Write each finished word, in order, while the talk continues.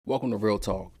Welcome to Real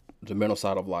Talk, the mental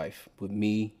side of life, with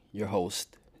me, your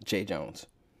host, Jay Jones.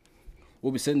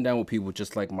 We'll be sitting down with people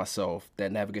just like myself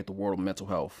that navigate the world of mental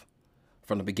health,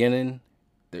 from the beginning,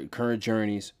 their current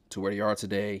journeys, to where they are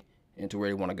today, and to where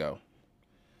they want to go.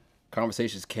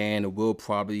 Conversations can and will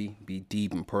probably be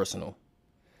deep and personal.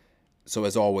 So,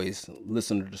 as always,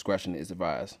 listener discretion is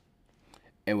advised.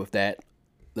 And with that,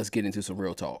 let's get into some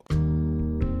real talk.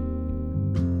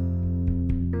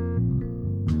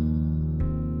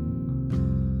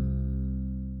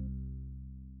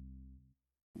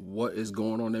 What is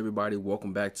going on, everybody?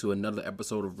 Welcome back to another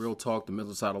episode of Real Talk, the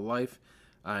mental side of life.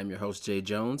 I'm your host, Jay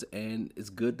Jones, and it's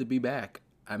good to be back.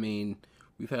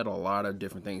 We've had a lot of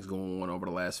different things going on over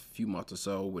the last few months or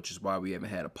so, which is why we haven't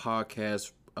had a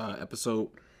podcast episode,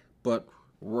 but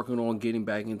we're working on getting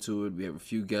back into it. We have a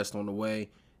few guests on the way,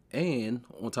 and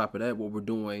on top of that, what we're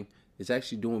doing is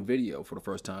actually doing video for the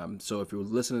first time. So if you're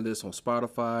listening to this on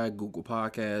Spotify, Google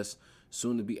Podcasts,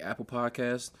 soon to be Apple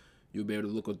Podcasts, you'll be able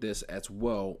to look at this as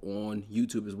well on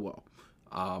YouTube as well.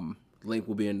 Link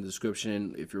will be in the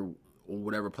description if you're on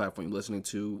whatever platform you're listening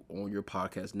to on your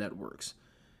podcast networks.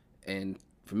 And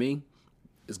for me,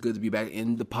 it's good to be back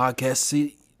in the podcast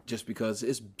seat just because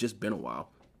it's just been a while.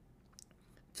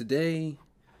 Today,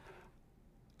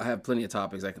 I have plenty of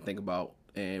topics I can think about,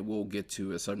 and we'll get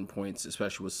to at certain points,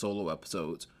 especially with solo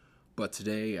episodes. But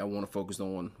today, I want to focus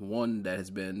on one that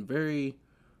has been very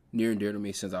near and dear to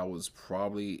me since I was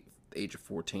probably the age of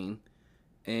 14,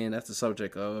 and that's the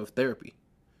subject of therapy.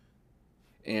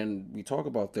 And we talk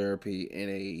about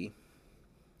therapy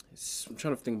I'm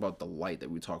trying to think about the light that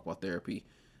we talk about therapy.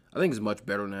 I think it's much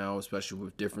better now, especially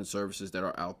with different services that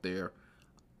are out there.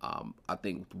 I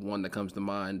think one that comes to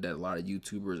mind that a lot of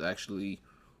YouTubers actually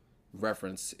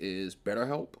reference is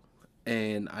BetterHelp.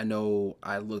 And I know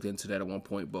I looked into that at one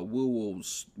point, but we'll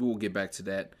get back to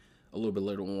that a little bit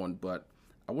later on. But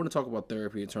I want to talk about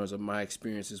therapy in terms of my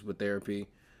experiences with therapy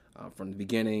from the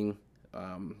beginning,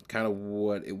 kind of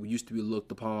what it used to be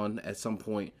looked upon at some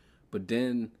point, but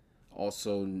then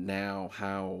also now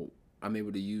how I'm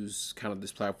able to use kind of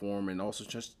this platform and also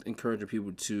just encouraging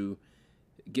people to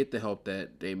get the help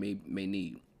that they may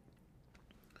need.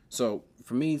 So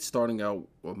for me, starting out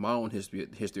with my own history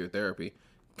of therapy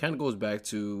kind of goes back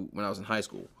to when I was in high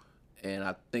school, and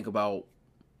I think about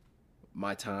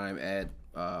my time at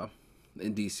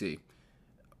in DC.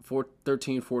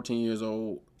 14 years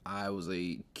old, I was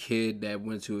a kid that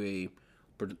went to a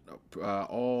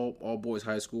all boys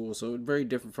high school, so very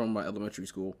different from my elementary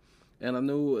school. And I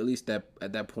knew at least that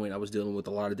at that point I was dealing with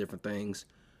a lot of different things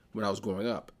when I was growing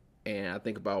up. And I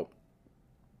think about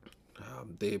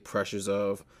the pressures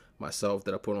of myself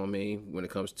that I put on me when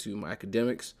it comes to my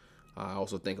academics. I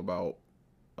also think about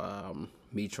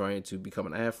me trying to become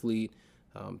an athlete,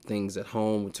 things at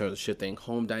home in terms of shifting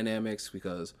home dynamics,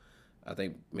 because I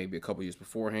think maybe a couple years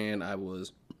beforehand I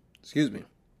was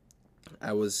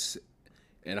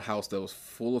in a house that was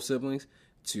full of siblings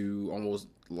to almost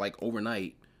like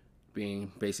overnight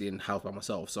being basically in the house by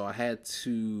myself. So I had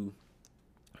to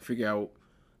figure out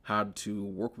how to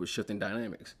work with shifting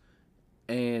dynamics.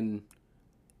 And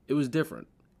it was different.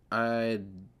 I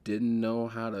didn't know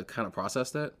how to kind of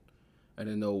process that. I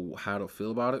didn't know how to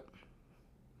feel about it.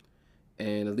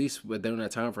 And at least within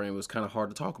that time frame, it was kind of hard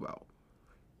to talk about.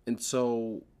 And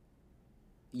so,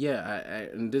 yeah,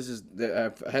 and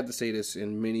I've had to say this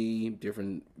in many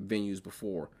different venues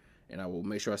before, and I will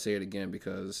make sure I say it again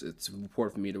because it's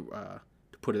important for me to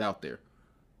put it out there.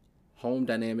 Home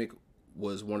dynamic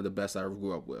was one of the best I ever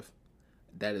grew up with.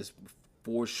 That is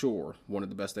for sure one of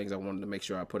the best things I wanted to make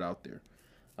sure I put out there.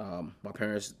 My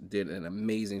parents did an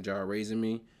amazing job raising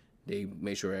me. They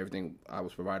made sure I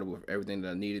was provided with everything that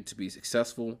I needed to be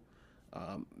successful.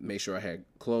 Made sure I had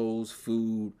clothes,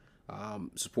 food,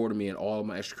 supported me in all of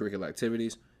my extracurricular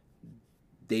activities.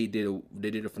 They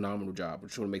did a phenomenal job. I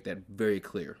just want to make that very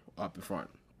clear up in front.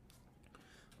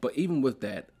 But even with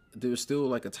that, there was still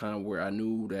like a time where I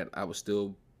knew that I was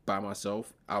still by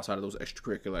myself outside of those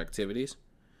extracurricular activities,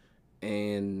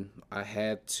 and I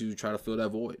had to try to fill that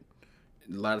void.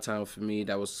 A lot of times for me,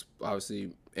 that was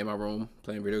obviously in my room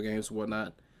playing video games and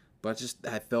whatnot. But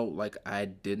I felt like I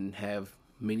didn't have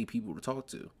many people to talk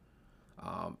to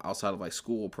outside of like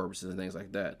school purposes and things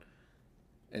like that.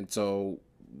 And so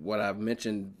what I've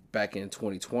mentioned back in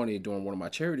 2020 during one of my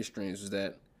charity streams was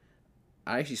that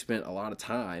I actually spent a lot of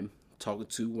time talking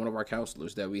to one of our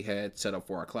counselors that we had set up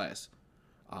for our class.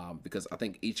 Because I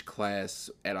think each class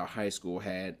at our high school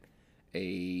had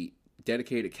a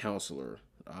dedicated counselor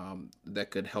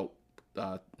that could help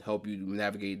you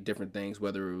navigate different things,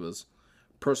 whether it was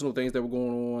personal things that were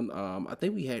going on. I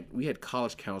think we had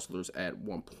college counselors at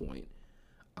one point.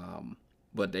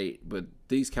 but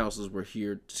these counselors were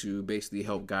here to basically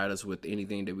help guide us with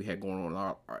anything that we had going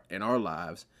on in our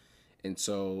lives. And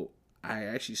so I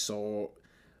actually saw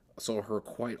her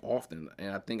quite often,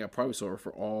 and I think I probably saw her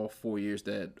for all 4 years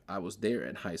that I was there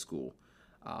in high school.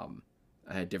 Um,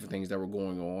 I had different things that were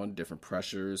going on, different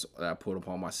pressures that I put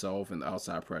upon myself, and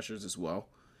outside pressures as well.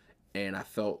 And I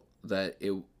felt that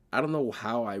it. I don't know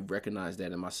how I recognized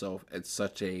that in myself at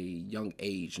such a young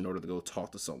age in order to go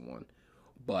talk to someone,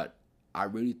 but I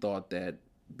really thought that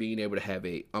being able to have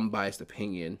a unbiased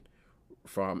opinion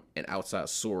from an outside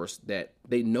source that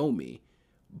they know me,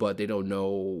 but they don't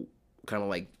know, kind of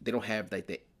like they don't have like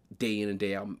the day in and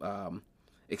day out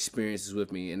experiences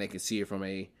with me, and they can see it from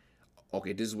a,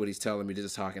 okay, this is what he's telling me, this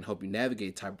is how I can help you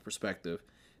navigate type of perspective.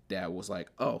 That was like,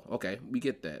 oh, okay, we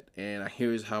get that, and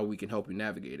here's how we can help you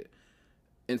navigate it.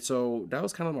 And so that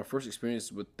was kind of my first experience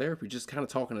with therapy, just kind of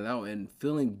talking it out and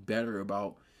feeling better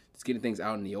about just getting things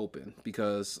out in the open.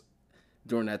 Because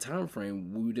during that time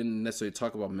frame, we didn't necessarily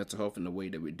talk about mental health in the way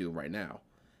that we do right now.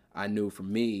 I knew for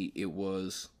me it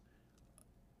was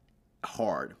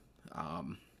hard.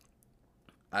 Um,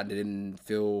 I didn't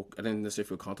necessarily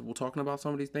feel comfortable talking about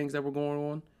some of these things that were going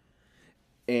on.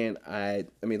 And I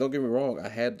mean, don't get me wrong, I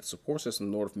had the support system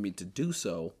in order for me to do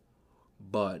so,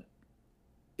 but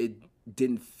it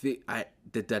didn't fit.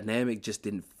 The dynamic just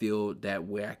didn't feel that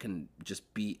way. I can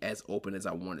just be as open as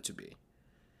I wanted to be.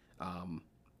 Um,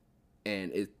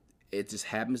 and it just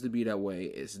happens to be that way.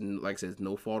 It's like I said, it's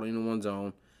no fault in anyone's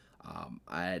own.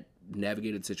 I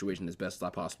navigated the situation as best as I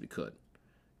possibly could,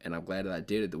 and I'm glad that I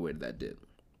did it the way that I did.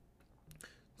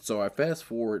 So I fast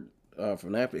forward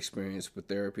from that experience with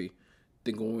therapy,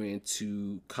 then going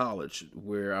into college,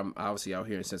 where I'm obviously out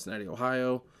here in Cincinnati,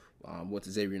 Ohio. Went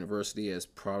to Xavier University, as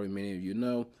probably many of you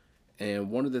know.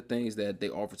 And one of the things that they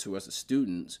offered to us as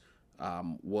students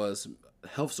was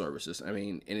health services. I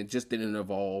mean, and it just didn't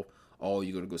involve, oh,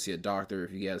 you got to go see a doctor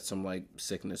if you got some like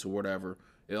sickness or whatever.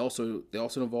 They also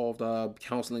involved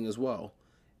counseling as well.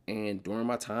 And during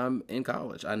my time in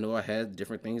college, I know I had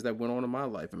different things that went on in my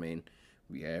life. I mean,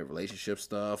 we had relationship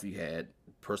stuff, you had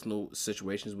personal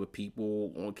situations with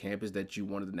people on campus that you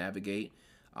wanted to navigate.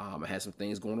 I had some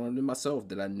things going on in myself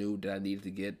that I knew that I needed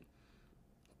to get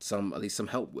at least some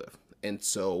help with. And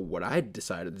so what I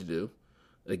decided to do,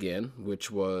 again,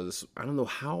 which was, I don't know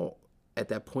how at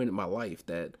that point in my life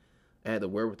that I had the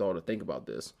wherewithal to think about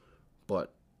this,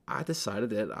 but I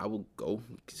decided that I would go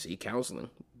see counseling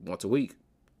once a week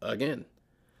again.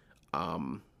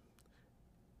 Um,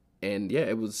 and yeah,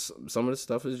 it was, some of the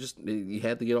stuff is just, you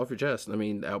had to get off your chest. I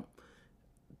mean,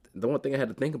 the one thing I had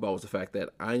to think about was the fact that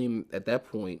I'm at that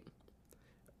point,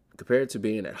 compared to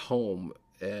being at home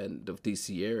in the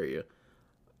DC area,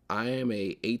 I am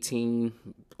a 18,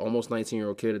 almost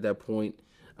 19-year-old kid at that point.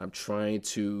 I'm trying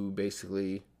to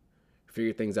basically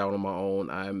figure things out on my own.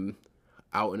 I'm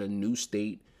out in a new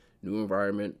state, new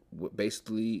environment,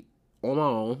 basically on my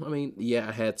own. I mean, yeah,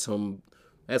 I had some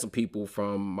people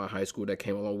from my high school that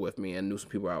came along with me, and knew some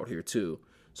people out here too,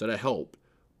 so that helped.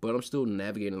 But I'm still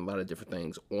navigating a lot of different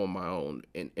things on my own,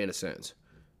 in a sense.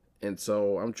 And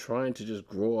so I'm trying to just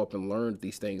grow up and learn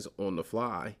these things on the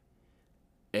fly.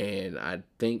 And I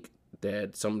think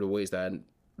that some of the ways that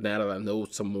now that I know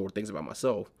some more things about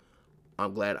myself,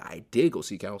 I'm glad I did go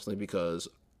see counseling, because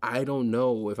I don't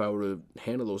know if I would have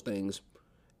handled those things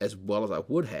as well as I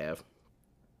would have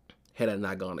had I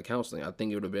not gone to counseling. I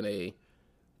think it would have been a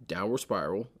downward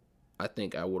spiral. I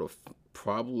think I would have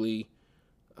probably,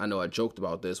 I know I joked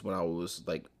about this when I was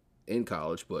like in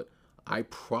college, but I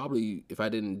probably, if I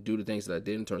didn't do the things that I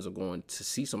did in terms of going to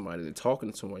see somebody and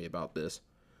talking to somebody about this,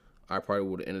 I probably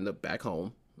would have ended up back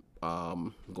home,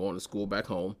 going to school back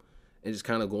home, and just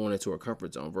kind of going into a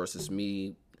comfort zone versus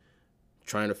me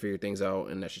trying to figure things out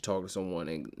and actually talking to someone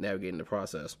and navigating the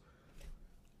process.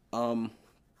 Um,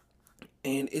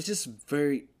 and it's just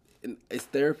very, it's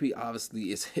therapy.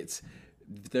 Obviously, it's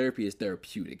therapy is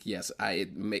therapeutic. Yes,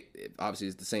 obviously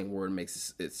it's the same word,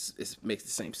 makes it makes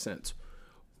the same sense,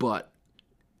 but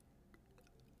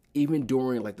even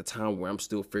during like the time where I'm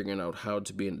still figuring out how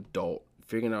to be an adult,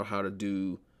 figuring out how to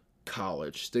do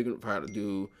college, figuring out how to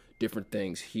do different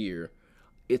things here,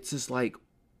 it's just like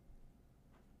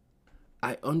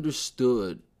I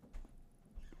understood,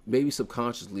 maybe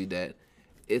subconsciously, that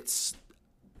it's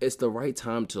it's the right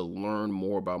time to learn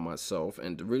more about myself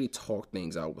and to really talk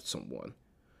things out with someone.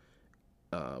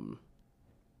 Um,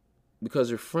 because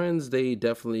your friends, they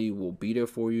definitely will be there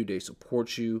for you. They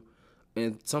support you,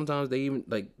 and sometimes they even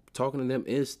like talking to them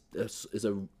is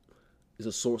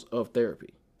a source of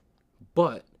therapy.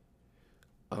 But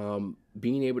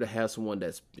being able to have someone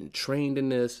that's been trained in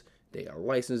this, They are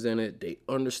licensed in it. They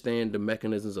understand the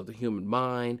mechanisms of the human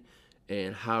mind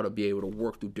and how to be able to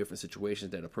work through different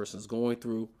situations that a person is going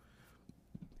through.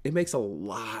 It makes a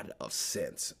lot of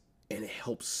sense and it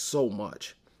helps so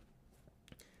much.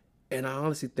 And I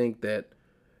honestly think that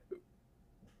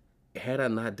had I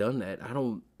not done that,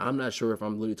 I'm not sure if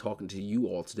I'm literally talking to you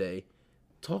all today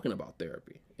talking about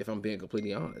therapy, if I'm being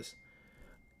completely honest.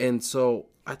 And so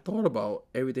I thought about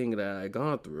everything that I had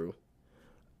gone through,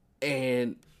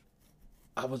 and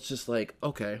I was just like,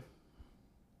 okay,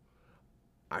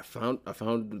 I found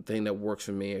the thing that works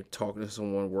for me. Talking to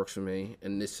someone works for me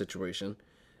in this situation,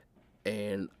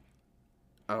 and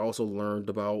I also learned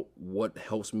about what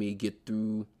helps me get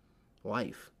through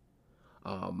life.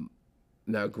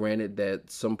 Now, granted,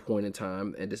 that some point in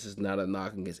time, and this is not a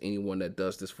knock against anyone that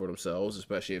does this for themselves,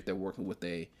 especially if they're working with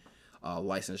a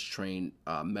licensed, trained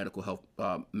mental health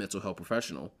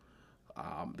professional,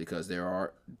 because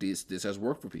this has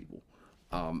worked for people.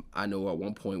 I know at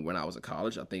one point when I was in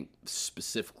college, I think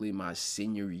specifically my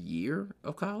senior year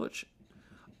of college.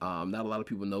 Not a lot of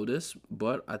people know this,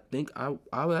 but I think I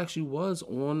actually was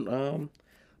on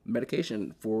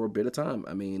medication for a bit of time.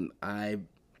 I mean, I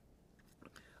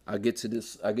get to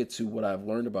this. I get to what I've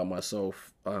learned about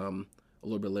myself a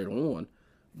little bit later on,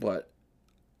 but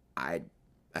I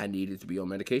I needed to be on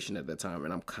medication at that time,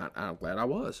 and I'm glad I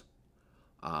was,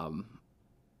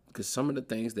 because some of the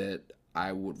things that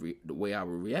the way I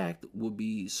would react would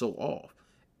be so off,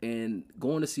 and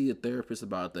going to see a therapist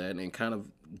about that and kind of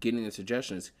getting the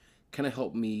suggestions kind of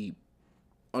helped me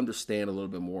understand a little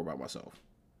bit more about myself,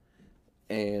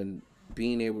 and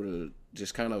being able to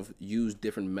just kind of use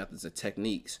different methods and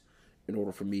techniques in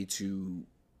order for me to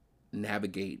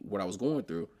navigate what I was going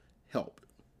through helped.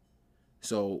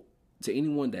 So, to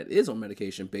anyone that is on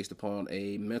medication based upon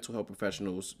a mental health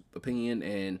professional's opinion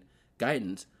and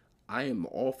guidance, I am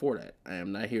all for that. I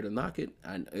am not here to knock it.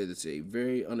 It's a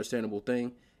very understandable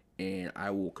thing, and I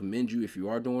will commend you if you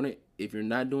are doing it. If you're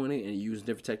not doing it and you use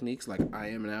different techniques like I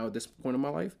am now at this point in my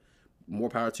life, more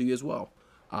power to you as well.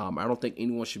 I don't think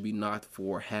anyone should be knocked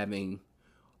for having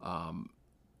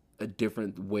a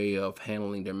different way of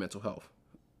handling their mental health.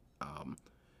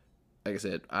 Like I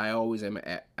said, I always am.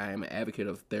 I am an advocate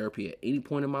of therapy at any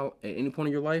point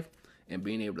in your life, and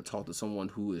being able to talk to someone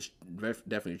who is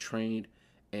definitely trained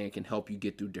and can help you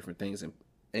get through different things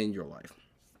in your life.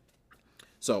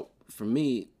 So for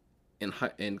me,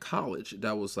 in college,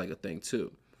 that was like a thing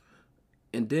too.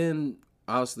 And then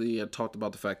obviously, I talked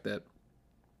about the fact that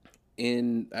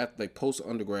at like post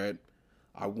undergrad,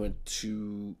 I went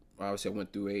to obviously I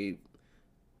went through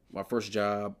my first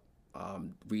job,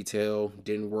 retail,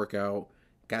 didn't work out.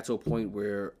 Got to a point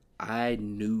where I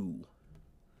knew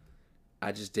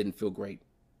I just didn't feel great.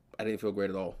 I didn't feel great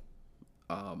at all.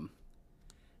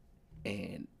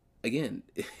 And again,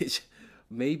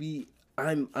 maybe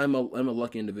I'm a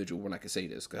lucky individual when I can say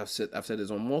this, because I've said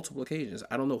this on multiple occasions.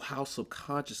 I don't know how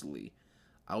subconsciously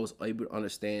I was able to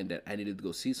understand that I needed to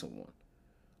go see someone.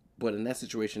 But in that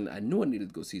situation, I knew I needed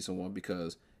to go see someone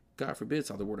because, God forbid,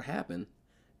 something were to happen,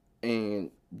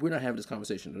 and we're not having this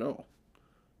conversation at all.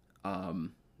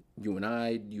 You and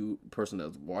I, you person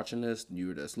that's watching this,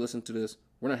 you that's listening to this,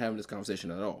 we're not having this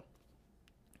conversation at all.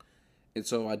 And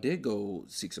so I did go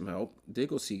seek some help. Did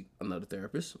go seek another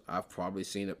therapist. I've probably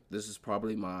seen it. This is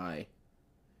probably my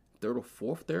third or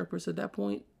fourth therapist at that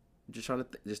point. Just trying to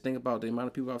just think about the amount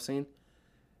of people I've seen.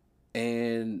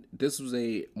 And this was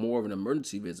a more of an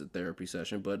emergency visit therapy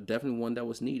session, but definitely one that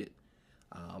was needed.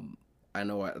 I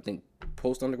know. I think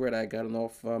post undergrad I got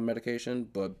off medication,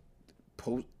 but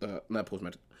not post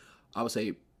med. I would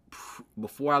say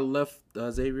before I left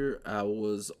Xavier, I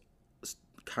was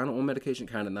kind of on medication,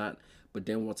 kind of not. But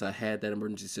then once I had that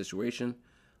emergency situation,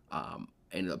 I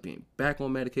ended up being back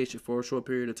on medication for a short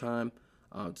period of time,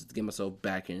 just to get myself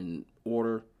back in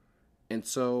order. And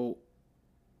so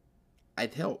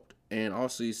it helped. And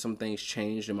also some things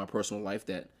changed in my personal life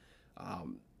that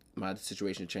my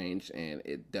situation changed, and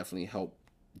it definitely helped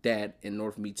that in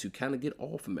order for me to kind of get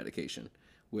off of medication,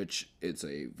 which it's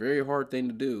a very hard thing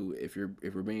to do if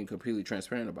we're being completely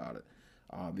transparent about it.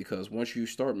 Because once you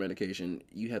start medication,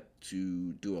 you have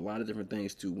to do a lot of different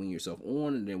things to wean yourself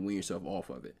on and then wean yourself off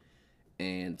of it.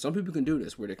 And some people can do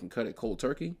this where they can cut it cold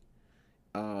turkey.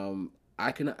 I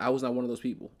was not one of those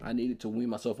people. I needed to wean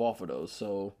myself off of those.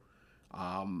 So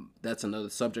that's another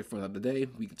subject for another day.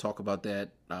 We can talk about that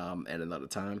at another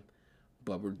time.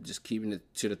 But we're just keeping it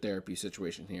to the therapy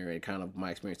situation here and kind of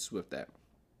my experiences with that.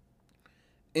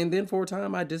 And then for a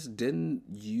time, I just didn't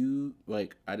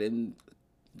I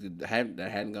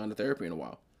hadn't gone to therapy in a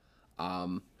while.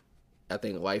 I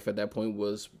think life at that point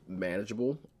was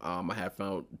manageable. I had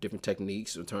found different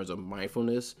techniques in terms of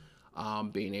mindfulness,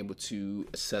 being able to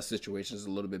assess situations a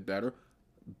little bit better.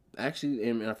 Actually,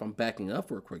 and if I'm backing up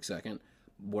for a quick second,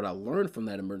 what I learned from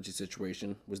that emergency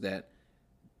situation was that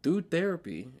through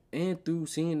therapy and through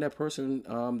seeing that person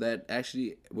that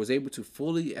actually was able to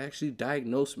fully actually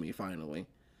diagnose me finally,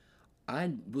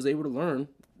 I was able to learn.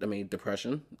 I mean,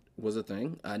 depression was a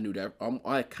thing. I knew that.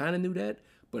 I kind of knew that,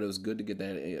 but it was good to get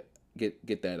that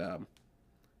get that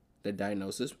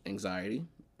diagnosis. Anxiety,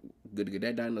 good to get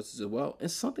that diagnosis as well. And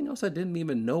something else I didn't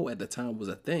even know at the time was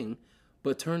a thing,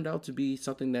 but turned out to be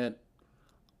something that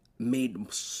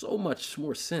made so much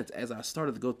more sense as I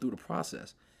started to go through the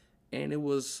process. And it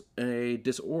was a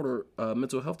disorder, a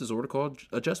mental health disorder called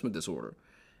adjustment disorder.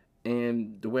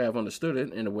 And the way I've understood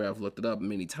it and the way I've looked it up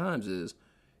many times is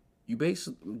you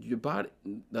basically, your body,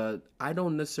 I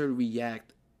don't necessarily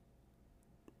react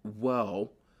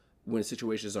well when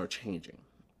situations are changing.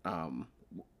 Um,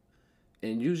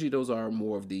 and usually those are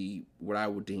more of the, what I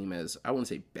would deem as, I wouldn't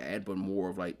say bad, but more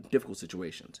of like difficult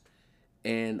situations.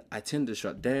 And I tend to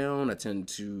shut down. I tend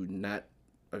to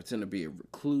be a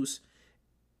recluse.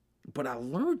 But I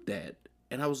learned that,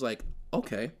 and I was like,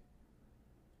 okay,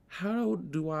 how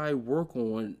do I work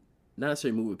on not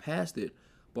necessarily moving past it,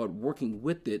 but working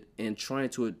with it and trying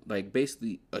to like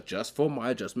basically adjust for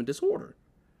my adjustment disorder?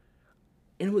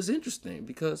 And it was interesting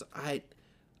because I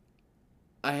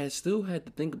had still had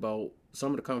to think about some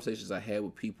of the conversations I had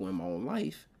with people in my own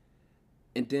life,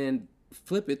 and then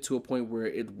flip it to a point where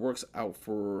it works out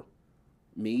for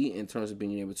me in terms of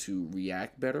being able to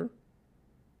react better,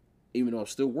 even though I'm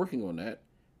still working on that,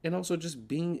 and also just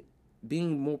being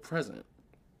more present.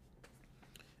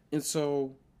 And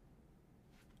so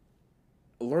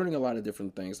learning a lot of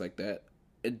different things like that,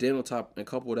 and then on top and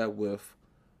couple that with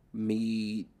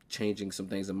me changing some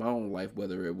things in my own life,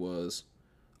 whether it was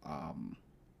um,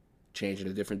 changing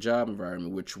a different job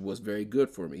environment, which was very good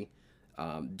for me,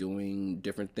 doing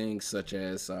different things such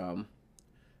as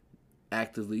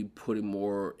actively putting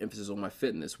more emphasis on my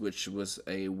fitness, which was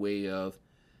a way of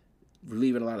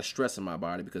relieving a lot of stress in my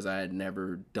body because I had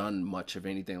never done much of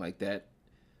anything like that.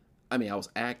 I mean, I was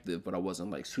active, but I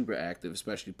wasn't like super active,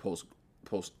 especially post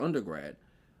undergrad.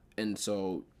 And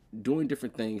so doing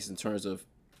different things in terms of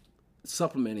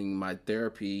supplementing my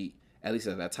therapy, at least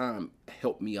at that time,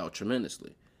 helped me out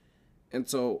tremendously. And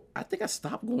so I think I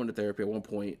stopped going to therapy at one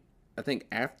point, I think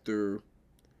after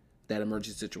that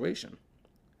emergency situation.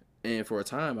 And for a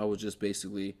time, I was just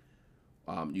basically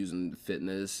using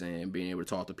fitness and being able to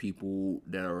talk to people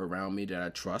that are around me that I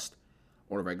trust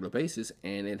on a regular basis,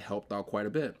 and it helped out quite a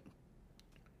bit.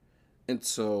 And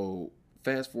so,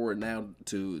 fast forward now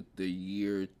to the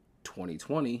year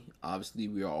 2020. Obviously,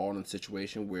 we are all in a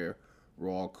situation where we're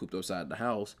all cooped outside the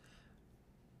house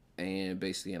and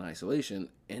basically in isolation.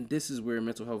 And this is where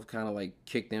mental health kind of like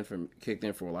kicked in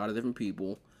for a lot of different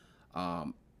people.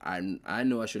 I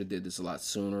know I should have did this a lot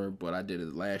sooner, but I did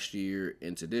it last year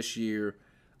into this year,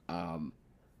 um,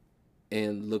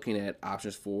 and looking at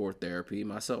options for therapy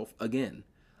myself again.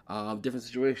 Different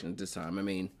situations this time. I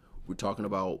mean, we're talking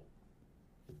about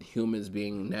humans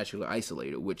being naturally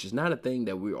isolated, which is not a thing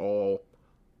that we're all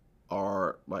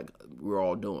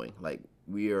doing. Like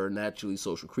we are naturally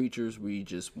social creatures. We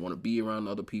just want to be around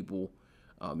other people.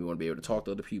 We want to be able to talk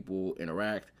to other people,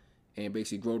 interact, and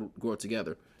basically grow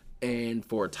together. And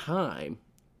for a time,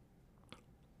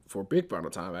 for a big part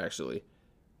of time actually,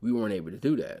 we weren't able to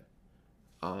do that.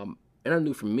 And I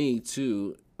knew for me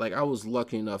too, like I was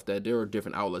lucky enough that there were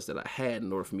different outlets that I had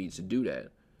in order for me to do that.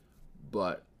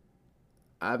 But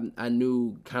I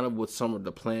knew kind of with some of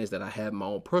the plans that I had in my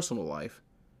own personal life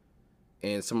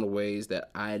and some of the ways that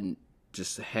I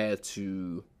just had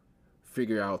to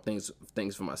figure out things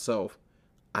for myself.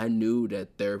 I knew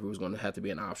that therapy was going to have to be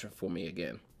an option for me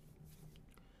again.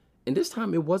 And this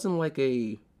time it wasn't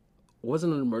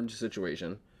an emergency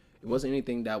situation. It wasn't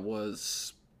anything that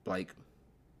was like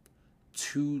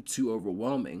too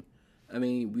overwhelming. I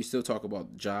mean, we still talk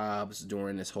about jobs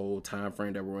during this whole time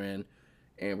frame that we're in,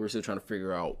 and we're still trying to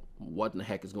figure out what in the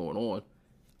heck is going on.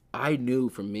 I knew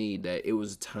for me that it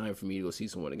was time for me to go see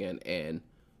someone again. And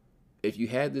if you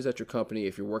had this at your company,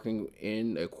 if you're working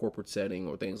in a corporate setting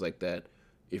or things like that,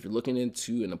 if you're looking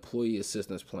into an employee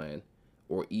assistance plan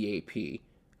or EAP,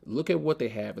 look at what they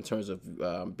have in terms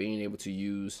of being able to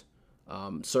use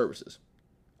services.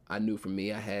 I knew for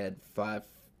me, I had five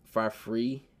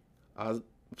free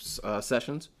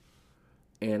sessions,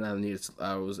 and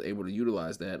I was able to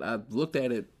utilize that. I looked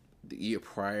at it the year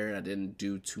prior, and I didn't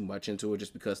do too much into it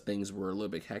just because things were a little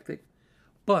bit hectic.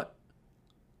 But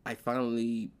I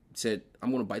finally said,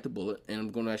 I'm going to bite the bullet and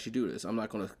I'm going to actually do this. I'm not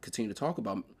going to continue to talk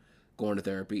about going to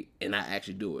therapy and not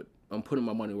actually do it. I'm putting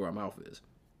my money where my mouth is.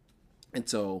 And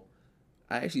so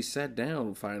I actually sat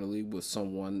down finally with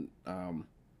someone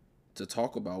to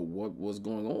talk about what was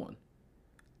going on.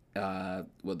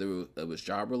 Whether it was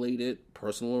job related,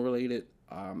 personal related,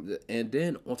 and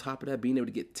then on top of that, being able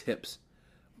to get tips,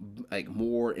 like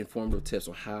more informative tips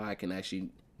on how I can actually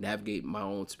navigate my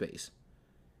own space.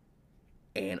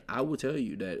 And I will tell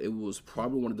you that it was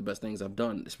probably one of the best things I've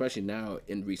done, especially now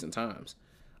in recent times.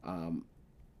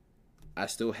 I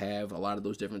still have a lot of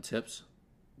those different tips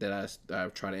that I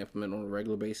try to implement on a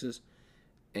regular basis,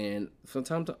 and from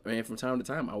time to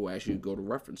time, I will actually go to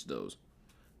reference those.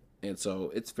 And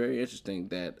so it's very interesting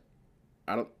that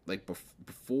I don't like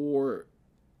before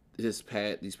these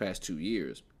past 2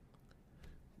 years,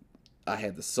 I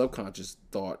had the subconscious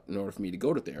thought in order for me to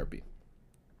go to therapy,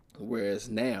 whereas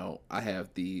now I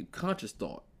have the conscious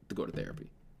thought to go to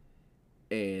therapy,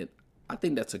 and I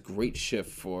think that's a great shift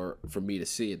for me to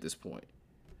see at this point.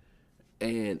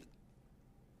 And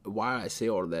why I say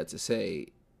all of that to say,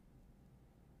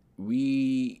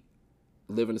 we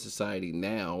live in a society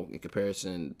now in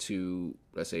comparison to,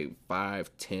 let's say,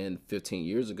 5, 10, 15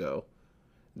 years ago,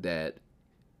 that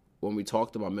when we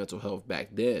talked about mental health back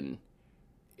then,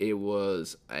 it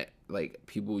was like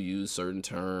people use certain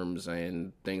terms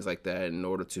and things like that in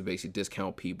order to basically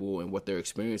discount people and what their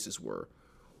experiences were.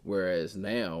 Whereas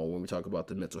now, when we talk about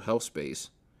the mental health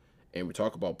space and we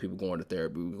talk about people going to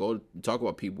therapy, we talk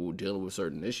about people dealing with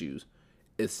certain issues,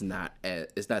 it's not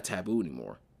taboo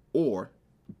anymore. Or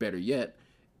better yet,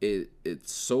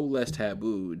 it's so less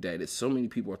taboo that it's so many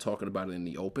people are talking about it in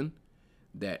the open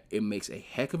that it makes a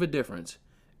heck of a difference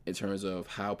in terms of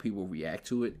how people react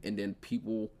to it, and then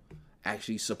people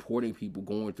actually supporting people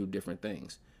going through different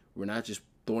things. We're not just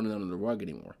throwing it under the rug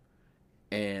anymore.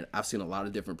 And I've seen a lot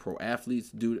of different pro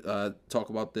athletes talk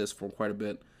about this for quite a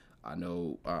bit. I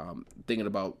know thinking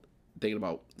about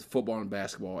football and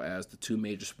basketball as the two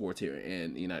major sports here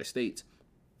in the United States.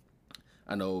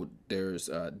 I know there's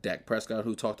Dak Prescott,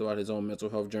 who talked about his own mental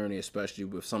health journey, especially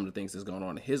with some of the things that's going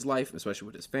on in his life, especially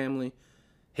with his family.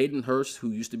 Hayden Hurst, who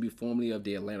used to be formerly of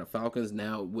the Atlanta Falcons,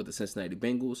 now with the Cincinnati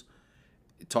Bengals,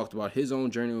 talked about his own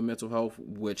journey with mental health,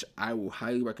 which I will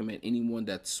highly recommend anyone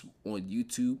that's on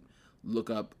YouTube look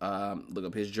up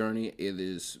his journey. It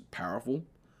is powerful.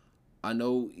 I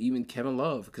know even Kevin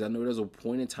Love, because I know there's a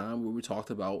point in time where we talked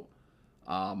about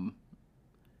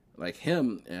like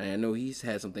him, and I know he's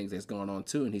had some things that's gone on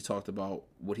too, and he talked about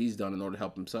what he's done in order to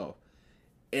help himself.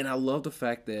 And I love the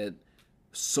fact that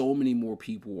so many more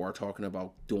people are talking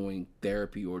about doing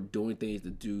therapy or doing things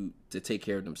to take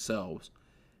care of themselves,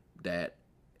 that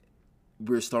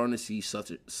we're starting to see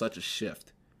such a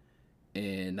shift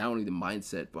in not only the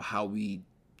mindset but how we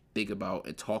think about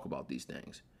and talk about these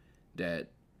things. That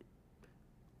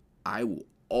I will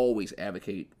always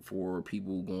advocate for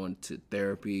people going to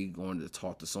therapy, going to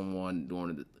talk to someone,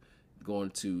 going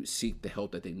to seek the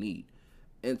help that they need.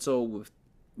 And so with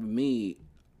me,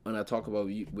 when I talk about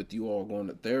with you all going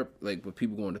to therapy, like with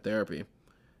people going to therapy,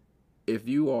 if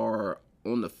you are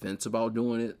on the fence about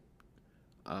doing it,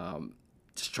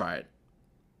 just try it.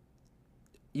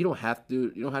 You don't have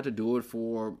to do it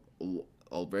for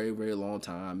a very, very long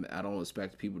time. I don't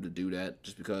expect people to do that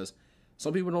just because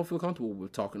some people don't feel comfortable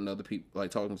with talking to other people, like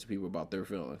talking to people about their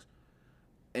feelings.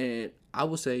 And I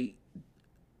would say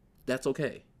that's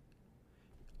okay.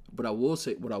 But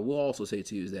what I will also say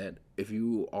to you is that if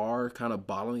you are kind of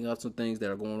bottling up some things that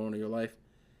are going on in your life,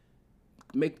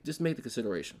 make the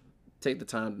consideration. Take the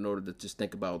time in order to just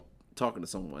think about talking to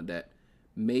someone that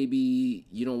maybe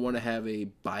you don't want to have a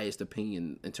biased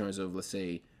opinion in terms of, let's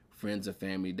say, friends and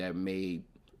family that may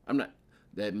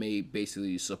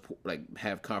basically support, like,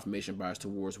 have confirmation bias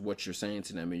towards what you're saying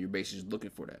to them, and you're basically just looking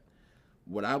for that.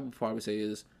 What I would probably say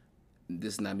is,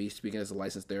 this is not me speaking as a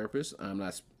licensed therapist. I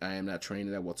am not trained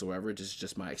in that whatsoever. This is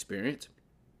just my experience.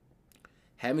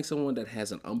 Having someone that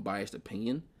has an unbiased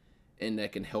opinion and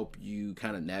that can help you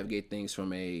kind of navigate things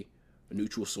from a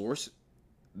neutral source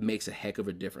makes a heck of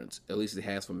a difference. At least it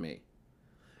has for me.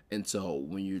 And so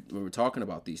when we're talking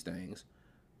about these things,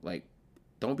 like,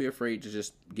 don't be afraid to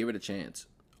just give it a chance.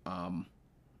 And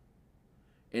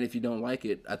if you don't like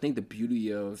it, I think the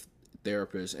beauty of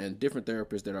therapists and different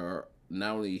therapists that are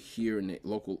not only here in the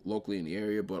locally in the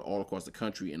area, but all across the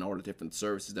country, and all the different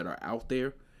services that are out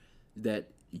there,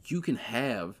 that you can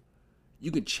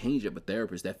change up a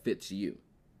therapist that fits you.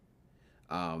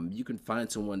 You can find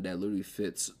someone that literally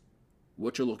fits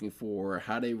what you're looking for,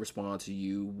 how they respond to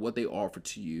you, what they offer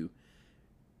to you.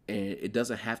 And it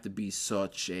doesn't have to be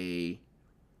such an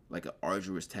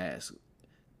arduous task.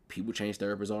 people change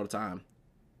therapists all the time,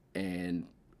 and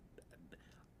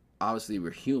obviously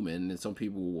we're human, and some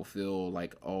people will feel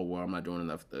like, oh well, I'm not doing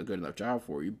a good enough job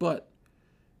for you, but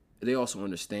they also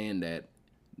understand that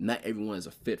not everyone is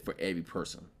a fit for every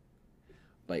person.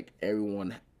 Like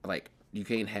everyone, like you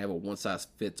can't have a one size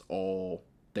fits all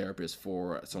therapist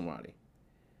for somebody,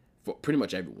 for pretty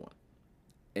much everyone.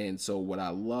 And so what I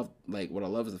love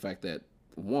is the fact that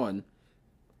one,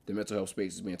 the mental health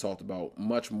space is being talked about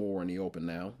much more in the open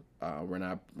now. We're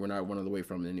not running away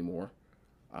from it anymore.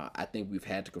 I think we've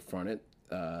had to confront it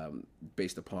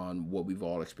based upon what we've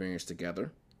all experienced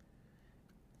together.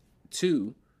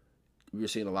 Two, we're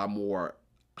seeing a lot more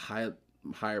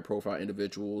higher profile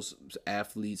individuals,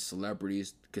 athletes,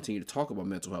 celebrities continue to talk about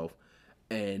mental health,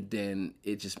 and then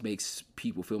it just makes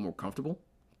people feel more comfortable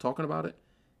talking about it.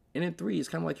 And then three, it's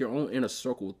kind of like your own inner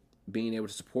circle being able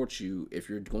to support you if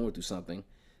you're going through something,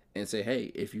 and say,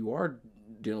 hey, if you are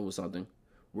dealing with something,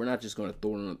 we're not just going to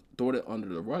throw it under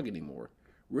the rug anymore.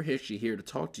 We're actually here to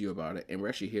talk to you about it, and we're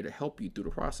actually here to help you through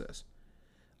the process,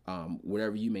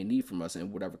 whatever you may need from us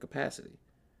in whatever capacity.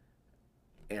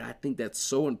 And I think that's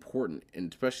so important, and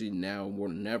especially now more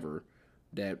than ever,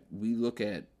 that we look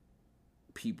at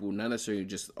people not necessarily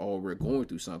just, oh, we're going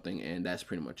through something and that's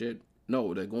pretty much it.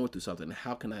 No, they're going through something.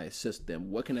 How can I assist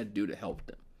them? What can I do to help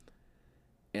them?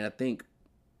 And I think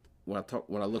when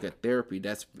I look at therapy,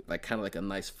 that's like kind of like a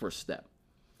nice first step.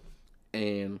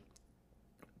 And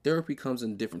therapy comes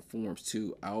in different forms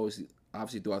too. Obviously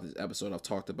throughout this episode, I've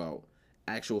talked about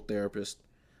actual therapists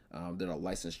that are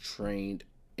licensed, trained,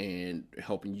 and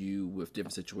helping you with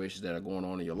different situations that are going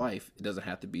on in your life. It doesn't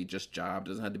have to be just job, it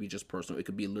doesn't have to be just personal. It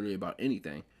could be literally about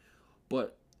anything.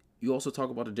 But you also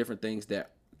talk about the different things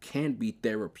that can be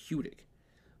therapeutic.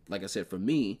 Like I said, for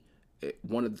me,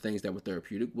 one of the things that was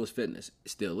therapeutic was fitness.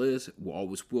 It still is,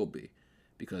 always will be,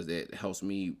 because it helps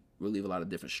me relieve a lot of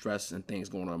different stress and things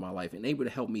going on in my life, and able to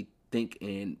help me think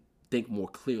more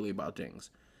clearly about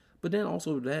things. But then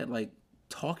also that, like,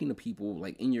 talking to people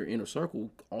like in your inner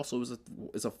circle also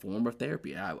is a form of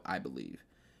therapy. I believe.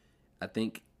 I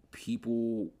think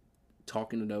people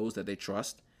talking to those that they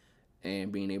trust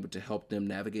and being able to help them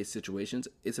navigate situations,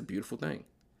 it's a beautiful thing.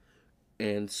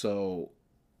 And so,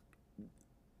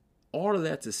 all of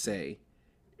that to say,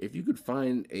 if you could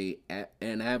find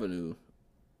an avenue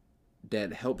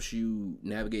that helps you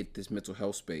navigate this mental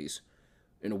health space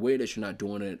in a way that you're not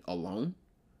doing it alone,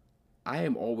 I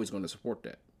am always going to support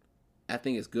that. I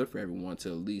think it's good for everyone to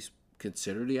at least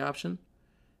consider the option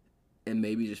and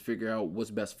maybe just figure out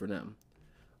what's best for them.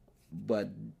 But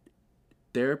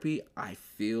therapy, I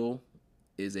feel,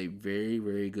 is a very,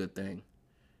 very good thing.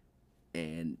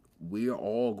 And we are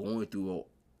all going through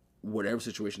whatever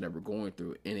situation that we're going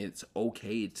through. And it's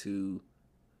okay to,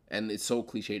 and it's so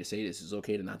cliche to say this, it's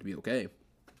okay to not to be okay.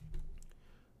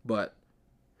 But,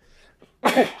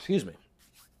 excuse me.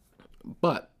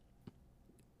 But,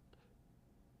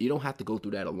 you don't have to go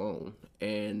through that alone.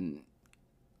 And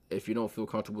if you don't feel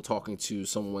comfortable talking to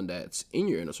someone that's in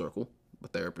your inner circle, a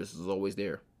therapist is always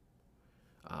there.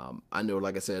 I know,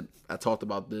 like I said, I talked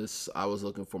about this. I was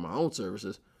looking for my own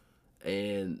services,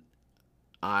 and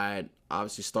I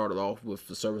obviously started off with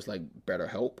a service like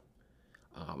BetterHelp.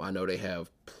 I know they have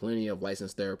plenty of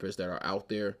licensed therapists that are out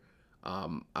there.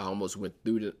 I almost went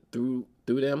through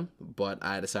them, but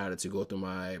I decided to go through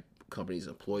my company's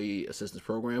employee assistance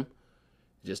program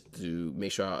just to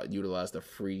make sure I utilize the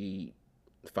free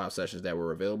 5 sessions that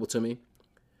were available to me.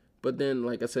 But then,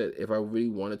 like I said, if I really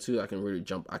wanted to, I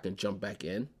can jump back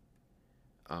in.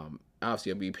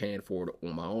 Obviously, I'll be paying for it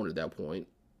on my own at that point,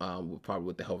 probably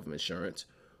with the help of insurance.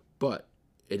 But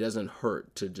it doesn't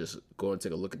hurt to just go and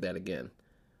take a look at that again,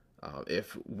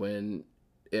 if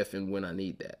and when I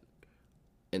need that.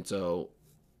 And so,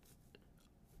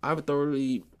 I would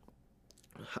thoroughly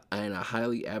and I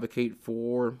highly advocate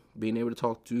for being able to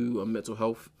talk to a mental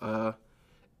health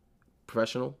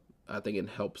professional. I think it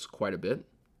helps quite a bit.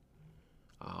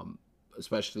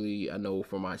 Especially, I know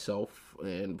for myself,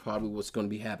 and probably what's going to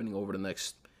be happening over the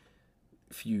next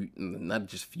not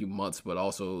just few months, but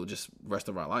also just rest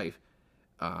of our life.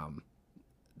 There are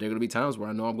going to be times where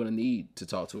I know I'm going to need to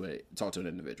talk to an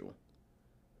individual.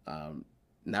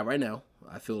 Not right now.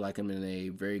 I feel like I'm in a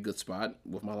very good spot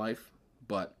with my life,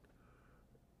 but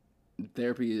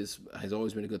therapy has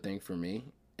always been a good thing for me,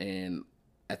 and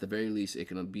at the very least, it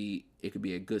could be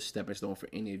a good stepping stone for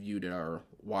any of you that are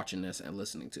watching this and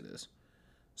listening to this.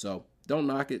 So don't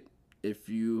knock it. If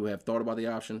you have thought about the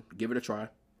option, give it a try,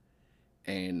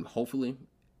 and hopefully,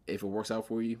 if it works out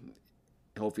for you,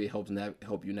 hopefully it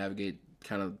help you navigate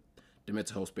kind of the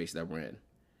mental health space that we're in.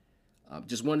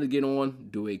 Just wanted to get on,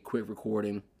 do a quick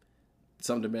recording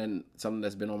something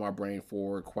that's been on my brain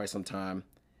for quite some time,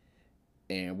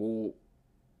 and we'll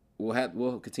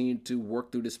continue to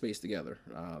work through this space together.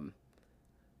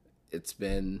 It's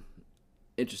been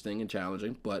interesting and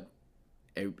challenging, but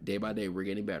day by day we're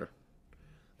getting better.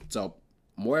 So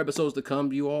more episodes to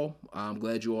come, you all. I'm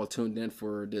glad you all tuned in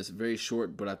for this very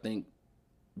short, but I think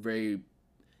very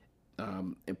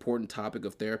important topic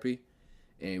of therapy.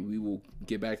 And we will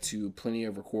get back to plenty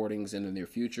of recordings in the near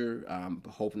future. I'm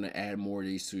hoping to add more of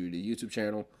these to the YouTube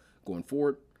channel going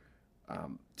forward,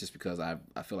 just because I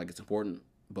feel like it's important.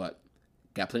 But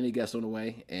got plenty of guests on the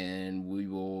way, and we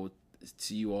will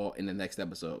see you all in the next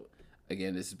episode.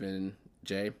 Again, this has been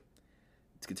Jay.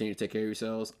 Continue to take care of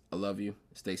yourselves. I love you.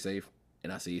 Stay safe,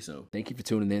 and I'll see you soon. Thank you for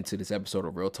tuning in to this episode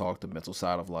of Real Talk, the mental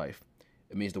side of life.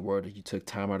 It means the world that you took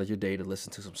time out of your day to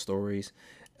listen to some stories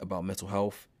about mental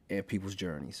health and people's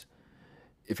journeys.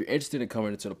 If you're interested in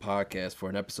coming into the podcast for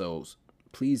an episode,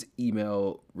 please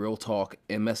email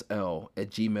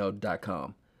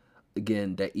realtalkmsl@gmail.com.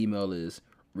 Again, that email is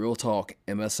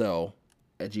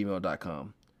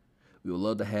realtalkmsl@gmail.com. We would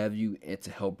love to have you and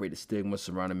to help break the stigma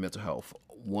surrounding mental health,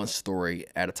 one story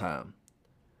at a time.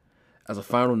 As a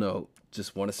final note,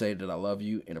 just want to say that I love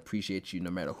you and appreciate you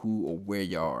no matter who or where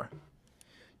you are.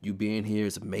 You being here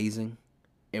is amazing,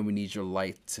 and we need your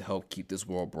light to help keep this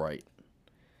world bright.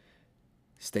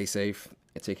 Stay safe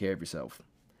and take care of yourself.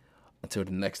 Until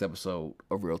the next episode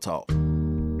of Real Talk.